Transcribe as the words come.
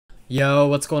Yo,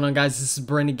 what's going on, guys? This is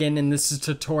Brent again, and this is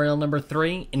tutorial number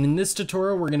 3. And in this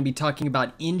tutorial, we're going to be talking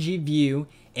about ngView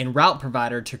and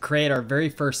routeProvider to create our very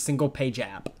first single-page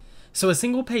app. So a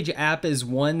single-page app is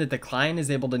one that the client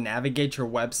is able to navigate your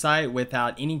website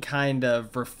without any kind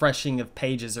of refreshing of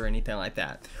pages or anything like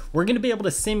that. We're going to be able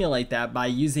to simulate that by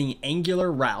using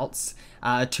Angular routes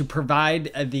to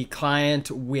provide the client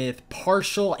with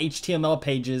partial HTML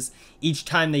pages each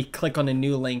time they click on a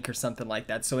new link or something like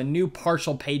that. So a new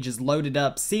partial page is loaded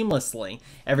up seamlessly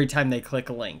every time they click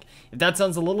a link. If that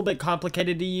sounds a little bit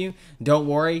complicated to you, don't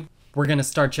worry. We're going to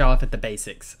start you off at the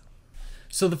basics.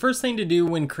 So the first thing to do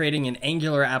when creating an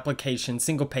Angular application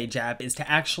single page app is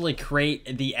to actually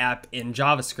create the app in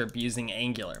JavaScript using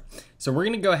Angular. So we're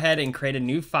going to go ahead and create a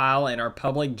new file in our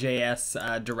public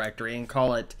JS directory and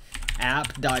call it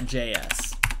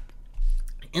app.js.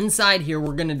 Inside here,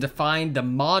 we're going to define the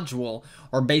module,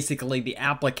 or basically the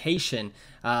application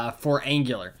for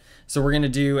Angular. So we're going to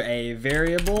do a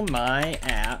variable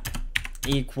myApp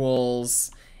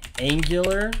equals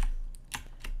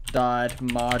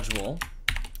Angular.module.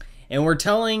 And we're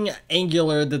telling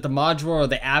Angular that the module or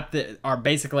the app that are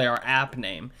basically our app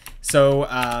name. So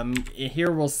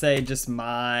here we'll say just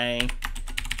my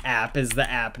app is the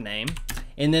app name.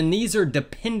 And then these are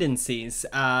dependencies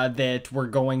that we're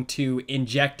going to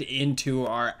inject into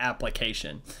our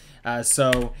application.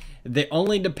 So the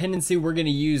only dependency we're going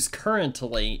to use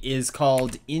currently is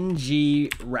called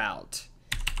ngRoute.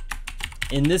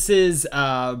 And this is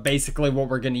basically what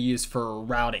we're going to use for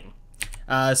routing.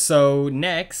 So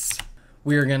next,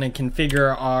 we're going to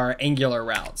configure our Angular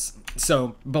routes.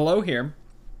 So below here,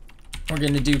 we're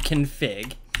going to do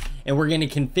config, and we're going to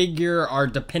configure our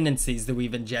dependencies that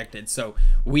we've injected. So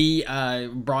we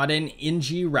brought in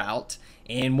ngRoute,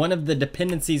 and one of the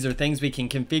dependencies or things we can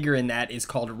configure in that is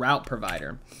called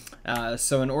routeProvider.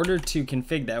 So in order to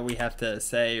configure that, we have to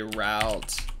say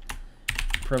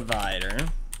routeProvider,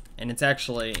 and it's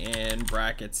actually in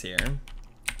brackets here.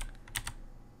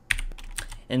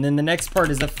 And then the next part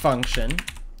is a function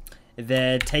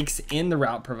that takes in the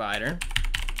routeProvider,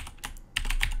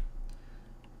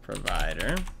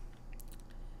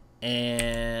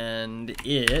 and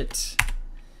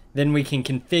then we can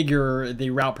configure the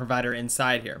routeProvider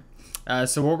inside here.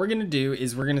 So what we're going to do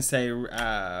is we're going to say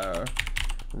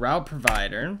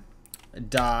routeProvider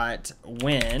dot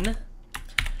when.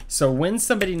 So when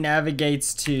somebody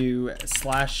navigates to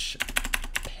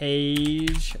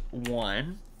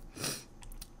 /page1,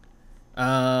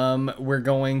 we're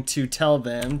going to tell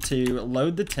them to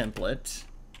load the template,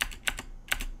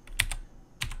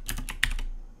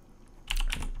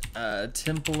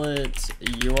 template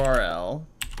URL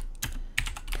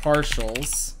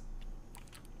partials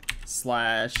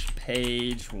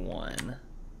 /page1,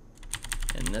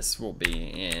 and this will be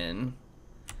in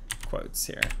quotes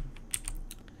here.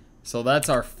 So that's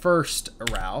our first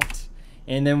route,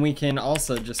 and then we can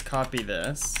also just copy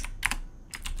this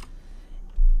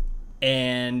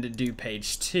and do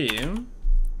page 2.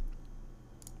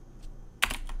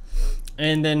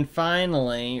 And then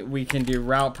finally, we can do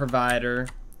routeProvider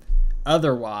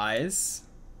otherwise.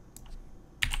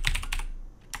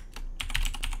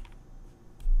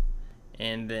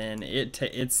 And then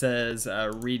it says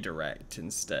redirect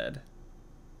instead.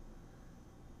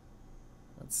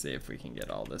 Let's see if we can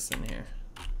get all this in here.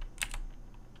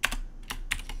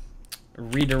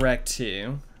 Redirect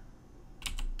to.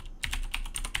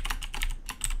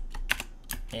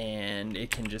 And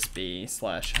it can just be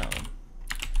 /home.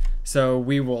 So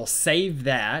we will save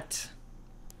that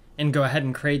and go ahead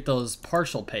and create those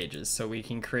partial pages. So we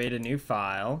can create a new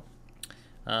file.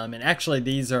 And actually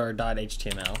these are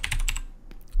 .html.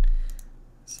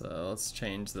 So let's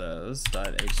change those,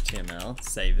 .html,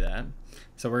 save that.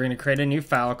 So we're going to create a new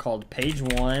file called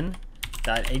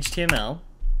page1.html.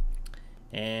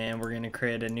 And we're going to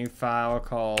create a new file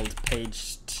called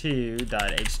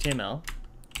page2.html.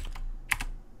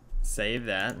 Save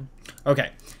that.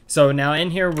 Okay, so now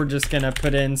in here we're just gonna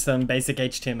put in some basic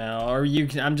HTML, or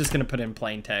I'm just gonna put in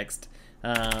plain text.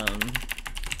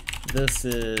 This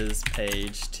is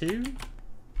page 2.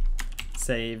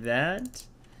 Save that.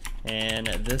 And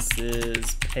this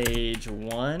is page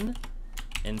 1,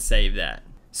 and save that.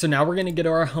 So now we're gonna go to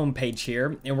our home page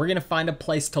here, and we're gonna find a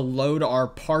place to load our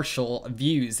partial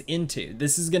views into.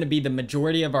 This is gonna be the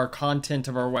majority of our content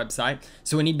of our website.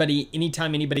 So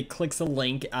anytime anybody clicks a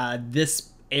link,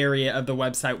 this area of the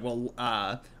website will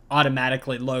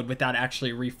automatically load without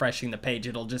actually refreshing the page.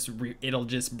 It'll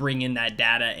just bring in that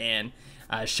data and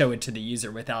show it to the user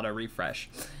without a refresh.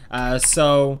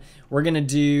 So we're gonna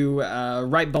do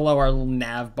right below our little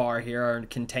nav bar here, our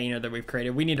container that we've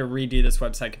created. We need to redo this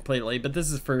website completely, but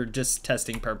this is for just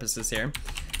testing purposes here.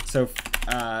 So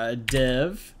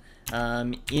div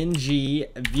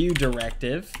ngView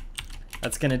directive.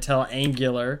 That's gonna tell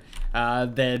Angular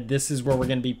that this is where we're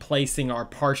gonna be placing our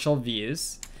partial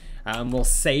views. We'll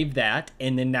save that,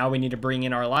 and then now we need to bring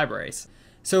in our libraries.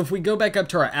 So if we go back up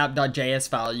to our app.js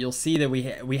file, you'll see that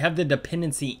we have the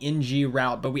dependency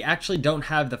ngRoute, but we actually don't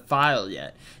have the file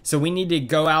yet. So we need to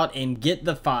go out and get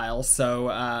the file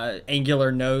so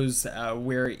Angular knows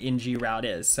where ngRoute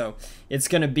is. So it's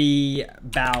going to be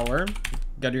bower,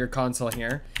 go to your console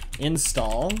here,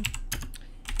 install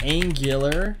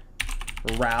AngularRoute,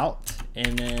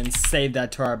 and then save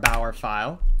that to our bower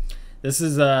file. This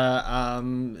is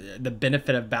the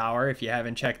benefit of bower. If you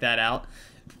haven't checked that out,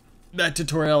 that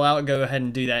tutorial out, go ahead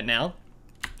and do that now.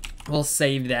 We'll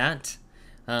save that,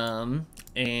 and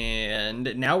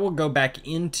now we'll go back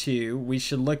into, we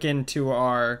should look into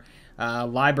our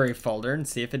library folder and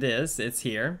see if it is. It's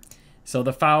here. So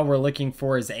the file we're looking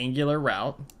for is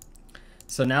AngularRoute.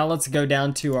 So now let's go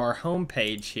down to our home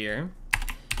page here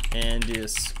and do a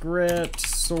script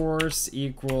source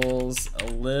equals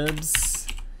libs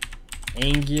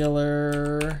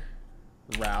AngularRoute,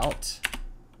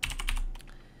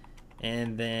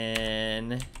 and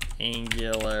then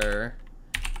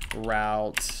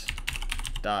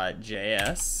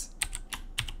AngularRoute.js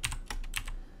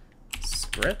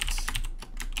script.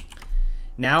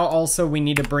 Now also we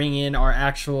need to bring in our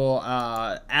actual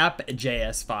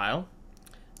app.js file.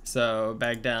 So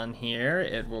back down here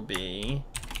it will be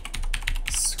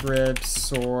script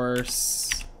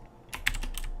source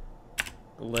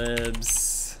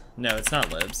libs. No, it's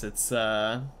not libs. It's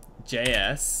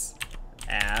JS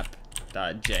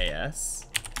app.js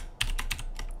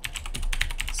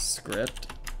script,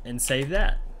 and save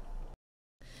that.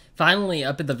 Finally,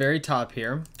 up at the very top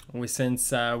here,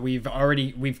 since we've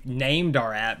named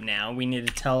our app now, we need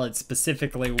to tell it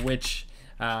specifically which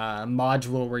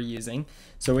module we're using.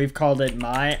 So we've called it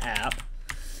my app.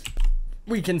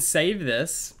 We can save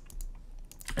this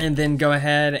and then go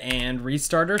ahead and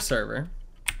restart our server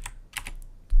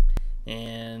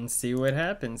and see what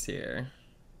happens here.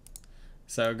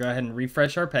 So go ahead and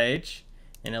refresh our page,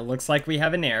 and it looks like we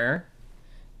have an error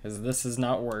because this is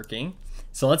not working.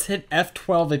 So let's hit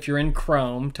F12 if you're in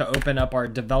Chrome to open up our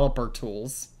developer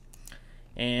tools.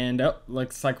 And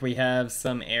looks like we have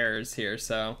some errors here.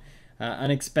 So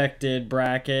unexpected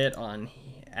bracket on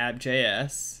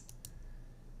app.js.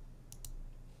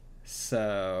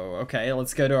 So okay,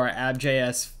 let's go to our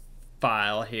app.js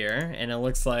file here, and it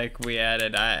looks like I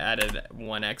added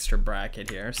one extra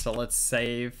bracket here. So let's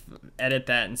edit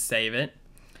that and save it,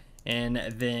 and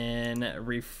then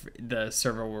the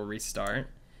server will restart.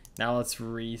 Now let's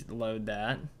reload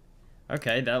that.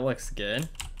 Okay, that looks good.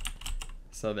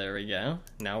 So there we go.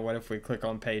 Now what if we click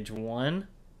on page 1?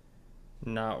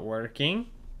 Not working.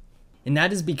 And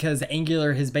that is because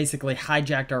Angular has basically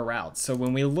hijacked our routes. So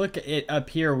when we look it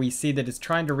up here, we see that it's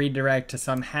trying to redirect to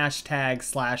some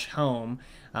 #/home,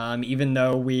 even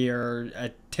though we are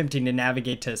attempting to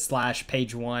navigate to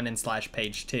 /page1 and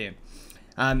 /page2.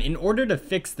 In order to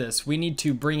fix this, we need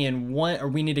to bring in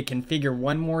we need to configure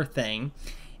one more thing.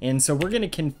 And so we're going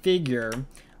to configure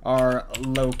our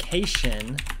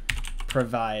location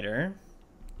provider,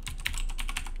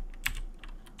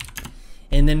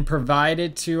 and then provide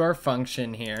it to our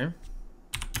function here,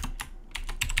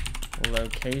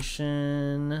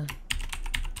 location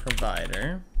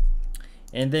provider.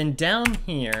 And then down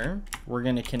here, we're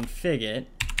going to configure it,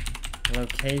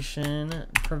 location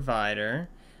provider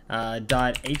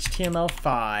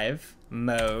 .html5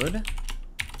 mode.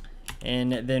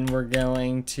 And then we're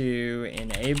going to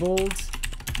enabled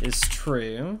is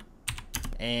true,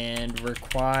 and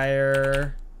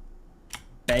require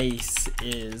base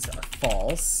is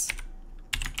false.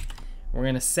 We're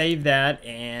going to save that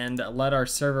and let our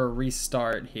server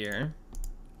restart here,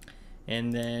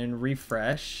 and then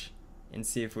refresh and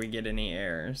see if we get any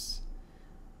errors.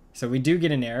 So we do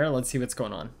get an error. Let's see what's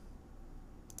going on.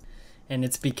 And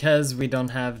it's because we don't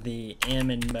have the M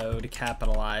in mode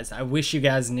capitalized. I wish you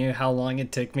guys knew how long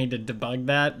it took me to debug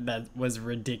that. That was a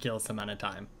ridiculous amount of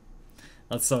time.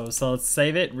 So let's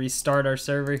save it, restart our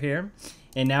server here.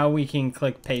 And now we can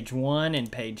click page 1 and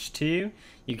page 2.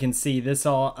 You can see this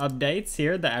all updates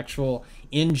here, the actual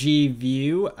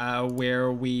ngView where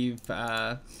we've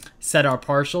set our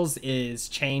partials is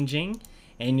changing.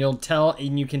 And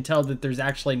you can tell that there's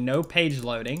actually no page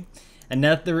loading.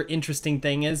 Another interesting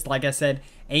thing is, like I said,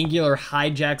 Angular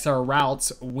hijacks our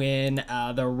routes when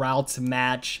the routes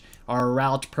match our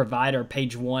routeProvider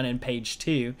page 1 and page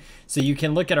 2. So you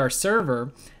can look at our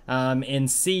server and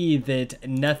see that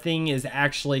nothing is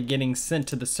actually getting sent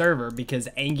to the server because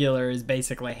Angular is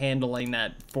basically handling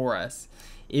that for us.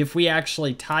 If we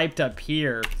actually typed up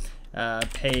here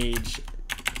page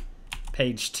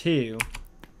 2,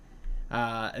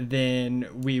 then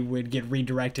we would get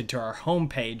redirected to our home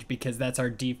page because that's our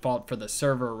default for the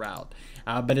server route.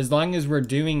 But as long as we're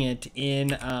doing it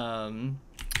in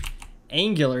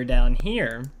Angular down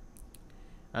here,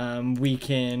 we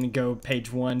can go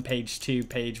page 1, page 2,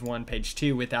 page 1, page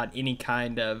 2 without any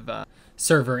kind of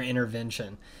server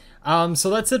intervention. So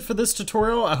that's it for this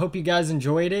tutorial. I hope you guys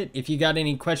enjoyed it. If you got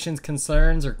any questions,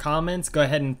 concerns, or comments, go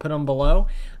ahead and put them below.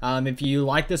 If you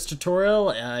like this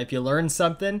tutorial, if you learned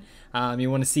something, you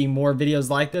want to see more videos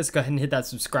like this, go ahead and hit that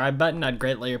subscribe button. I'd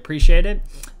greatly appreciate it.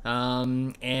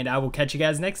 And I will catch you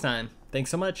guys next time.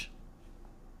 Thanks so much.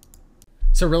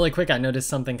 So really quick, I noticed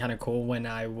something kind of cool when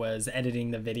I was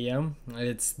editing the video.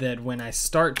 It's that when I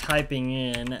start typing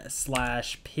in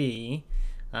 /p,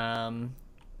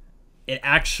 it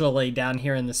actually, down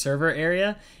here in the server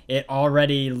area, it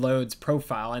already loads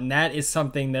profile. And that is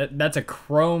something that's a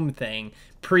Chrome thing,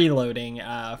 preloading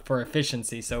for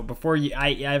efficiency. So before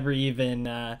I ever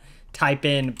even type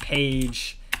in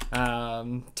page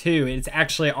 2, it's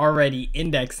actually already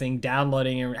indexing,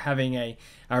 downloading, and having a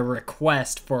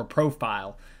request for a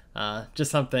profile.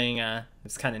 Just something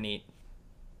that's kind of neat.